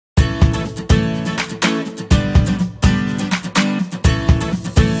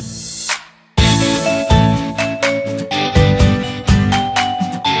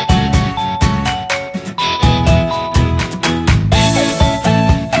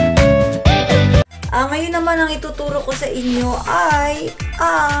Ngayon naman ang ituturo ko sa inyo ay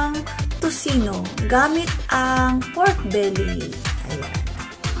ang Tocino gamit ang pork belly. Ayan.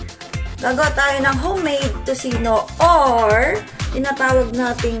 Gagawa tayo ng homemade Tocino or tinatawag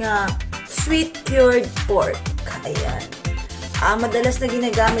nating sweet cured pork. Ayan. Madalas na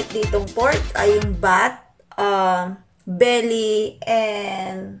ginagamit ditong pork ay yung bat, belly,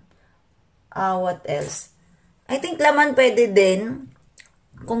 and what else? I think laman pwede din.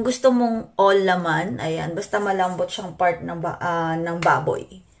 Kung gusto mong all laman, ayan, basta malambot siyang part ng baboy.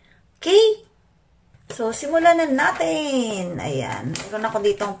 Okay? So, simulan na natin. Ayan. Meron ako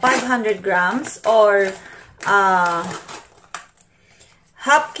ditong 500 grams or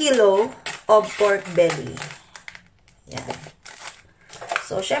half kilo of pork belly. Ayan.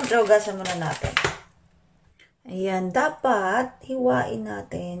 So, syempre, hugasan muna natin. Ayan. Dapat, hiwain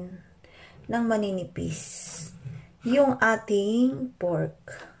natin ng maninipis yung ating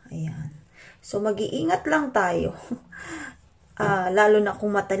pork. Ayan. So, mag-iingat lang tayo. Lalo na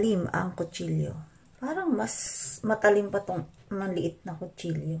kung matalim ang kutsilyo. Parang mas matalim pa tong maliit na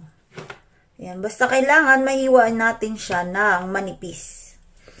kutsilyo. Ayan. Basta kailangan mahiwain natin siya ng manipis.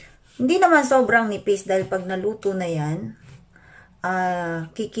 Hindi naman sobrang nipis dahil pag naluto na yan,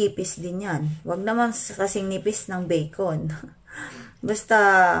 kikipis din yan. Huwag naman kasing nipis ng bacon. Basta,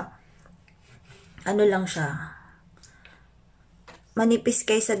 ano lang siya, manipis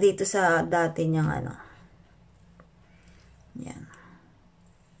kaysa dito sa dati niyang ano. Yan.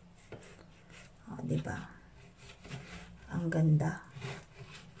 O, diba? Ang ganda.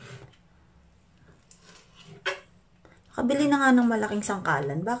 Kabili na nga ng malaking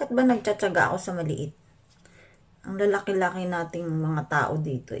sangkalan. Bakit ba nagtsatsaga ako sa maliit? Ang lalaki-laki nating mga tao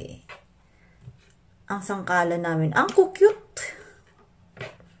dito eh. Ang sangkalan namin. Ang cute.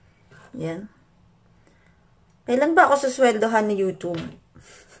 Yan. Kailan ba ako susweldohan ni YouTube?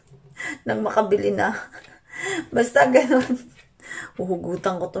 Nang makabili na. Basta ganun.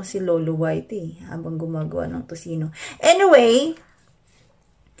 Uhugutan ko tong si Lolo White eh, habang gumagawa ng Tocino. Anyway,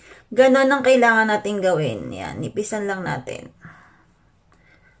 ganun ang kailangan natin gawin. Yan, nipisan lang natin.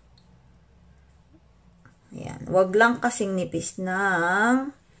 Yan. Wag lang kasing nipis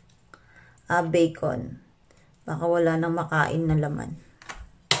ng bacon. Baka wala nang makain na laman.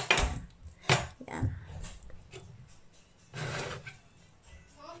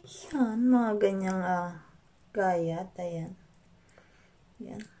 Yan, mga ganyang gayat. Ayan.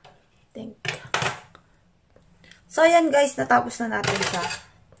 Yan. Think. So, ayan guys, natapos na natin siya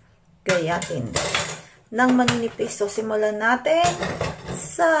gayatin ng maninipis. So, simulan natin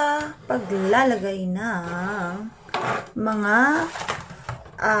sa paglalagay ng mga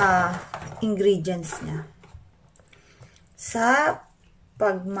ingredients niya sa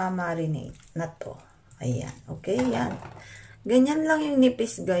pagmamarinate na to. Ayan. Okay, yan. Ganyan lang yung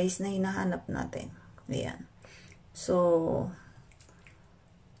nipis guys na hinahanap natin. Ayan. So,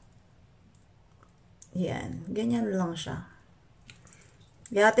 yan. Ganyan lang siya.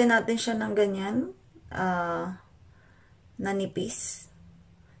 Gayatin natin siya ng ganyan. Na nipis.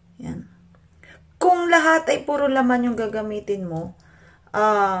 Yan. Kung lahat ay puro laman yung gagamitin mo,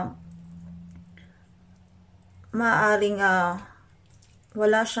 maaring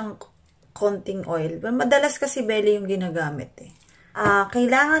wala siyang konting oil. Madalas kasi belly yung ginagamit eh.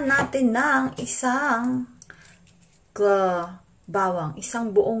 Kailangan natin ng isang bawang.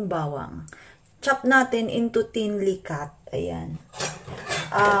 Isang buong bawang. Chop natin into thinly cut. Ayan.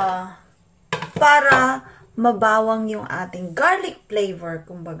 Para mabawang yung ating garlic flavor,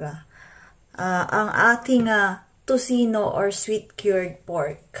 kumbaga. Ang ating Tocino or sweet cured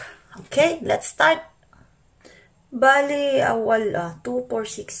pork. Okay, let's start. Bali, 2, 4,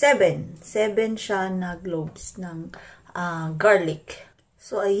 6, 7. 7 siya na globes ng garlic.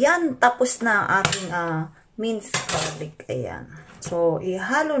 So, ayan. Tapos na ang ating minced garlic. Ayan. So,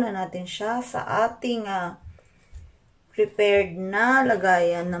 ihalo na natin siya sa ating prepared na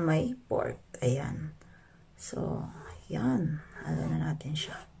lagayan na may pork. Ayan. So, ayan. Halo na natin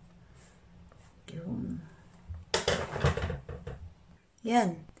siya. Yun.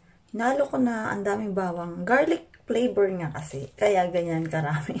 Yan. Hinalo ko na ang daming bawang. Garlic flavor nga kasi. Kaya ganyan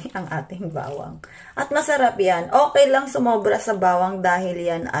karami ang ating bawang. At masarap yan. Okay lang sumobra sa bawang dahil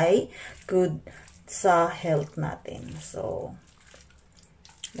yan ay good sa health natin. So,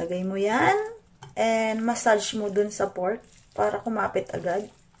 lagay mo yan. And massage mo dun sa pork para kumapit agad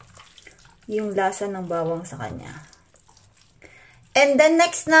yung lasa ng bawang sa kanya. And then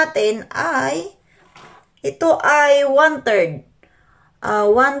next natin ay ito ay 1/3.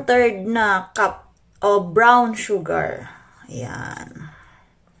 1/3 na cup of brown sugar. Ayan.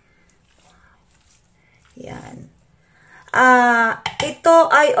 Yan. Ito Ito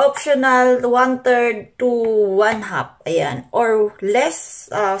ay optional 1/3 to 1/2. Ayan. Or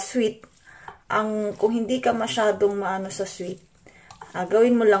less sweet. Kung hindi ka masyadong maano sa sweet,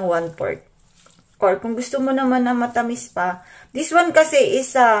 gawin mo lang 1/4. Or kung gusto mo naman na matamis pa, this one kasi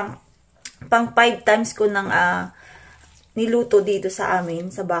is pang 5 times ko nang niluto dito sa amin,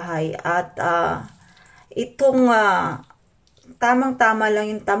 sa bahay. At itong tamang-tama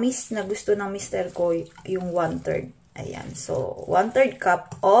lang yung tamis na gusto ng mister ko, yung 1/3. Ayan. So, 1/3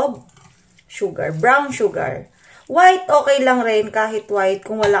 cup of sugar. Brown sugar. White, okay lang rin kahit white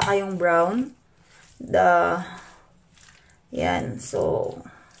kung wala kayong brown. Yan. So,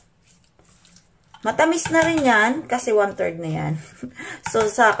 matamis na rin yan kasi 1/3 na yan.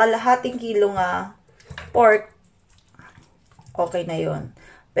 So, sa kalahating kilong pork, okay na yon.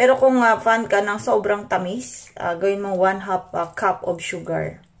 Pero kung fan ka ng sobrang tamis, gawin mo 1/2 cup of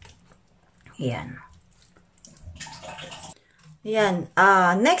sugar. Yan. Yan.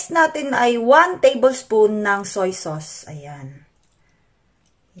 Next natin ay 1 tablespoon ng soy sauce. Ayan.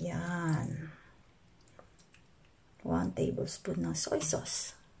 Yan. 1 tablespoon ng soy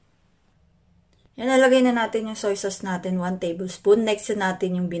sauce. Yan, nalagay na natin yung soy sauce natin, 1 tablespoon. Next na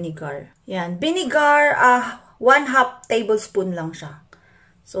natin yung vinegar. Yan. Vinegar, 1/2 tablespoon lang siya.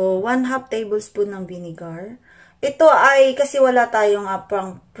 So, 1/2 tablespoon ng vinegar. Ito ay, kasi wala tayong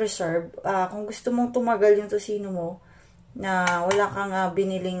pang preserve. Kung gusto mong tumagal yung tocino mo, na wala kang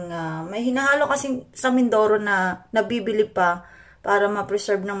biniling, may hinahalo kasi sa Mindoro na nabibili pa para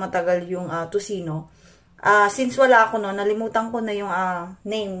ma-preserve ng matagal yung tocino. Since wala ako noon, nalimutan ko na yung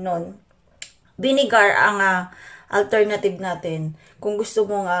name noon. Vinegar ang alternative natin. Kung gusto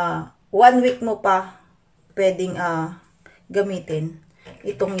mong 1 week mo pa pwedeng gamitin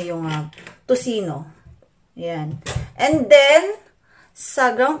itong yung tocino. Ayan. And then,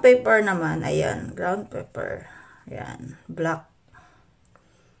 sa ground pepper naman, ayan, ground pepper. Ayan, black.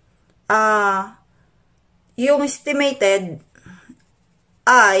 Yung estimated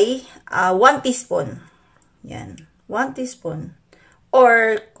ay 1 teaspoon. Yan, 1 teaspoon.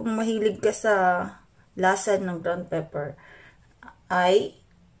 Or, kung mahilig ka sa lasa ng ground pepper, ay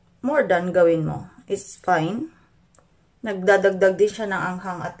more than gawin mo. It's fine. Nagdadagdag din siya ng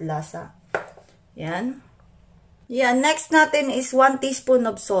anghang at lasa. Yan. Yan, next natin is 1 teaspoon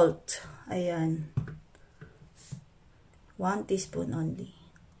of salt. Ayan. 1 teaspoon only.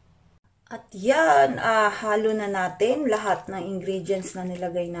 At yan, halo na natin lahat ng ingredients na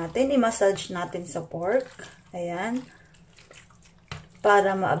nilagay natin. I-massage natin sa pork. Ayan.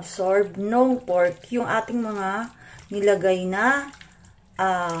 Para ma-absorb ng pork yung ating mga nilagay na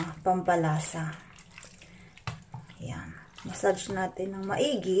pampalasa. Ayan. Massage natin ng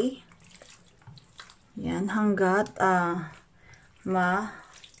maigi. Ayan, hanggat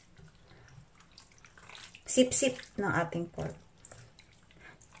sip-sip ng ating pork.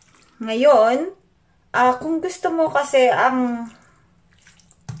 Ngayon, kung gusto mo kasi ang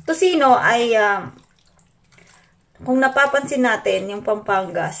tocino ay, kung napapansin natin, yung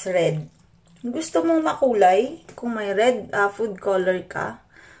Pampangas, red. Gusto mong makulay, kung may red food color ka,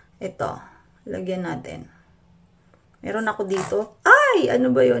 ito, lagyan natin. Meron ako dito. Ay!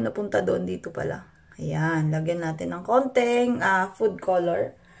 Ano ba yun? Napunta doon dito pala. Ayan, lagyan natin ng konting food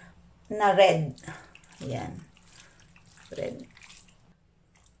color na red. Ayan. Red.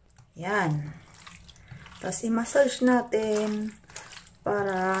 Ayan. Tapos, i-massage natin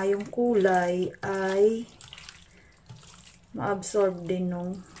para yung kulay ay ma-absorb din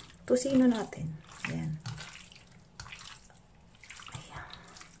nung tocino natin. Ayan. Ayan.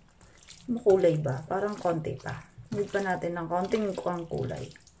 Makulay ba? Parang konti pa. Hindi pa natin ng konting kulay.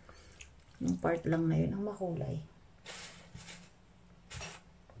 Yung part lang na yun ang makulay.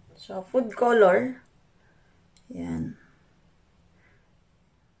 So, food color. Ayan.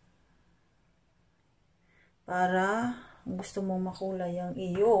 Para gusto mo makulay ang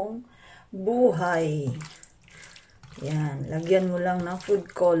iyong buhay. Ayan. Lagyan mo lang ng food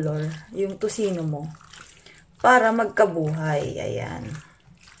color yung tocino mo. Para magkabuhay. Ayan.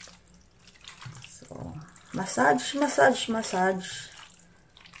 So, massage, massage, massage.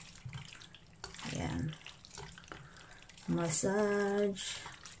 Ayan. Massage.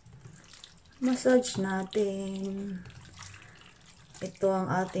 Massage natin. Ito ang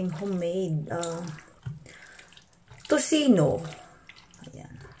ating homemade tocino.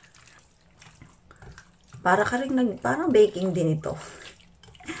 Ayan. Para ka rin parang baking din ito.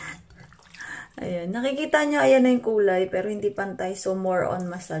 Ayan. Nakikita nyo, ayan na yung kulay, pero hindi pantay. So, more on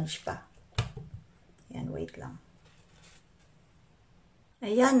massage pa. Ayan, wait lang.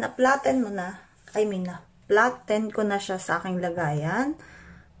 Ayan, na-flatten mo na. I mean, na-flatten ko na siya sa aking lagayan.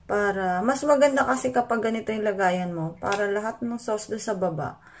 Para, mas maganda kasi kapag ganito yung lagayan mo, para lahat ng sauce doon sa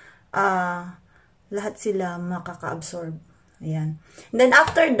baba, lahat sila makaka-absorb. Ayan. And then,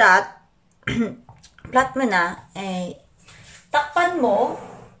 after that, flat mo na, takpan mo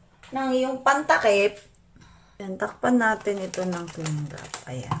ng iyong pantakip. Ayan, takpan natin ito ng cling wrap.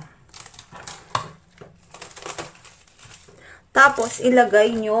 Ayan. Tapos,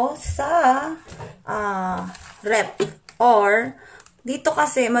 ilagay nyo sa rep. Or, dito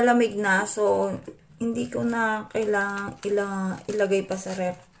kasi malamig na, so hindi ko na kailangan ilagay pa sa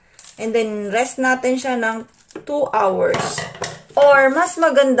ref. And then rest natin siya ng 2 hours. Or mas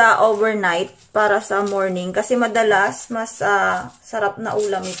maganda overnight para sa morning kasi madalas mas sarap na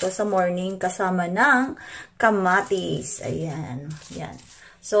ulam ito sa morning kasama ng kamatis. Ayan, yan.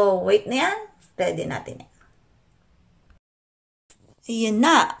 So wait na yan, ready natin yan. Ayan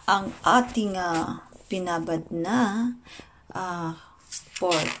na ang ating pinabad na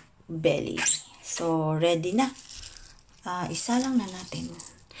pork belly. So, ready na. Isa lang na natin.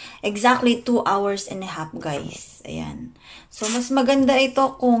 Exactly 2 hours and a half, guys. Ayan. So, mas maganda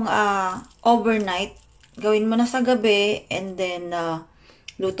ito kung overnight. Gawin mo na sa gabi and then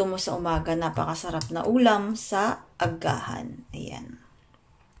luto mo sa umaga. Napakasarap na ulam sa agahan. Ayan.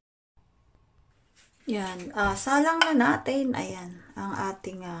 Ayan. Salang na natin. Ayan. Ang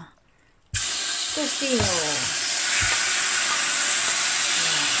ating tocino.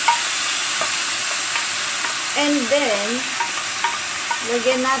 And then,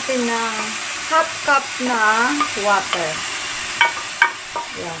 lagyan natin ng half cup na water.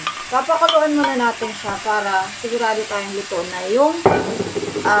 Yan. Papakuluan muna natin siya para sigurado tayong luto na yung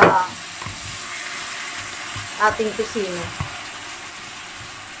ating tocino.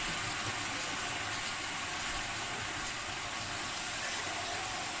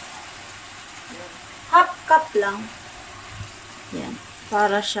 Half cup lang. Yan.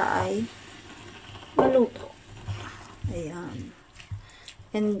 Para siya ay maluto. Ayan.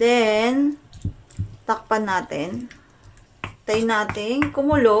 And then, takpan natin. Tayo natin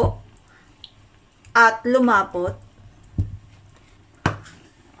kumulo at lumapot.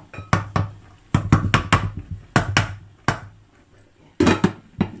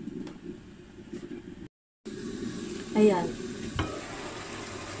 Ayan.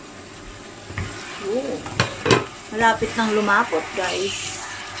 Oh. Malapit nang lumapot, guys.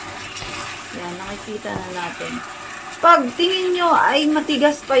 Ayan, nakikita na natin. Pag tingin nyo ay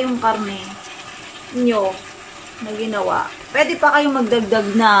matigas pa yung karne nyo na ginawa, pwede pa kayong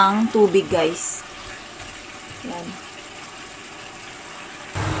magdagdag ng tubig, guys. Yan.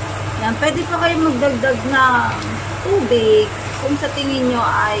 Yan, pwede pa kayong magdagdag ng tubig kung sa tingin nyo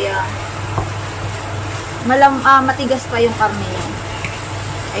ay matigas pa yung karne nyo.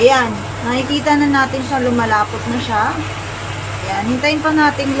 Ayan, nakikita na natin siya, lumalapot na siya. Ayan, hintayin pa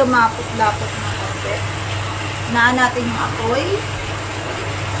natin lumapot-lapot na konti. Naan natin yung apoy.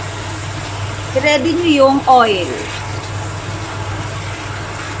 Ready nyo yung oil.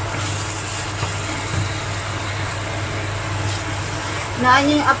 Naan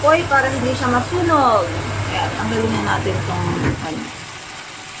nyo yung apoy para hindi siya masunog. Ayan, tanggalin na natin itong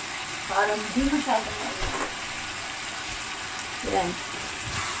para hindi masyadong ayan.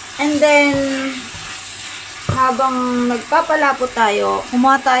 And then, habang nagpapalapot tayo,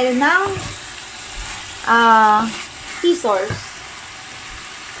 kumuha tayo ng scissors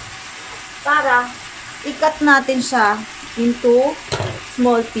para i-cut natin siya into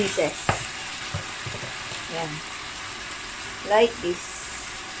small pieces. Yan. Like this.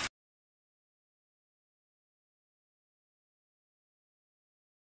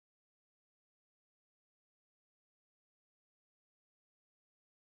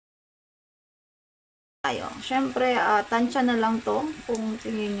 Siyempre, tansya na lang to kung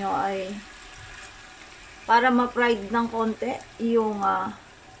tingin nyo ay para ma-fried ng konti yung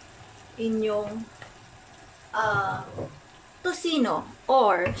inyong tocino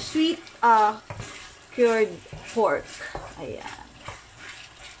or sweet cured pork. Ayan.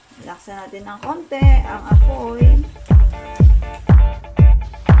 Laksan natin ng konti ang apoy.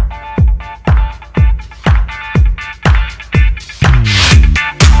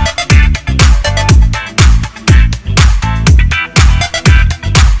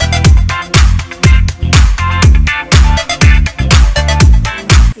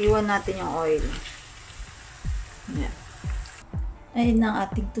 Natin yung oil. Ayan. Ayun na ang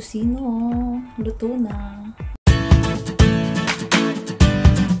ating tocino. Luto na.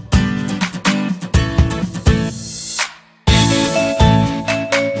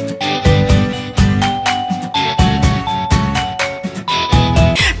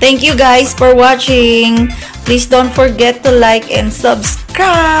 Thank you guys for watching. Please don't forget to like and subscribe.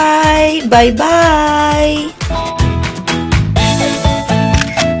 subscribe. Bye-bye!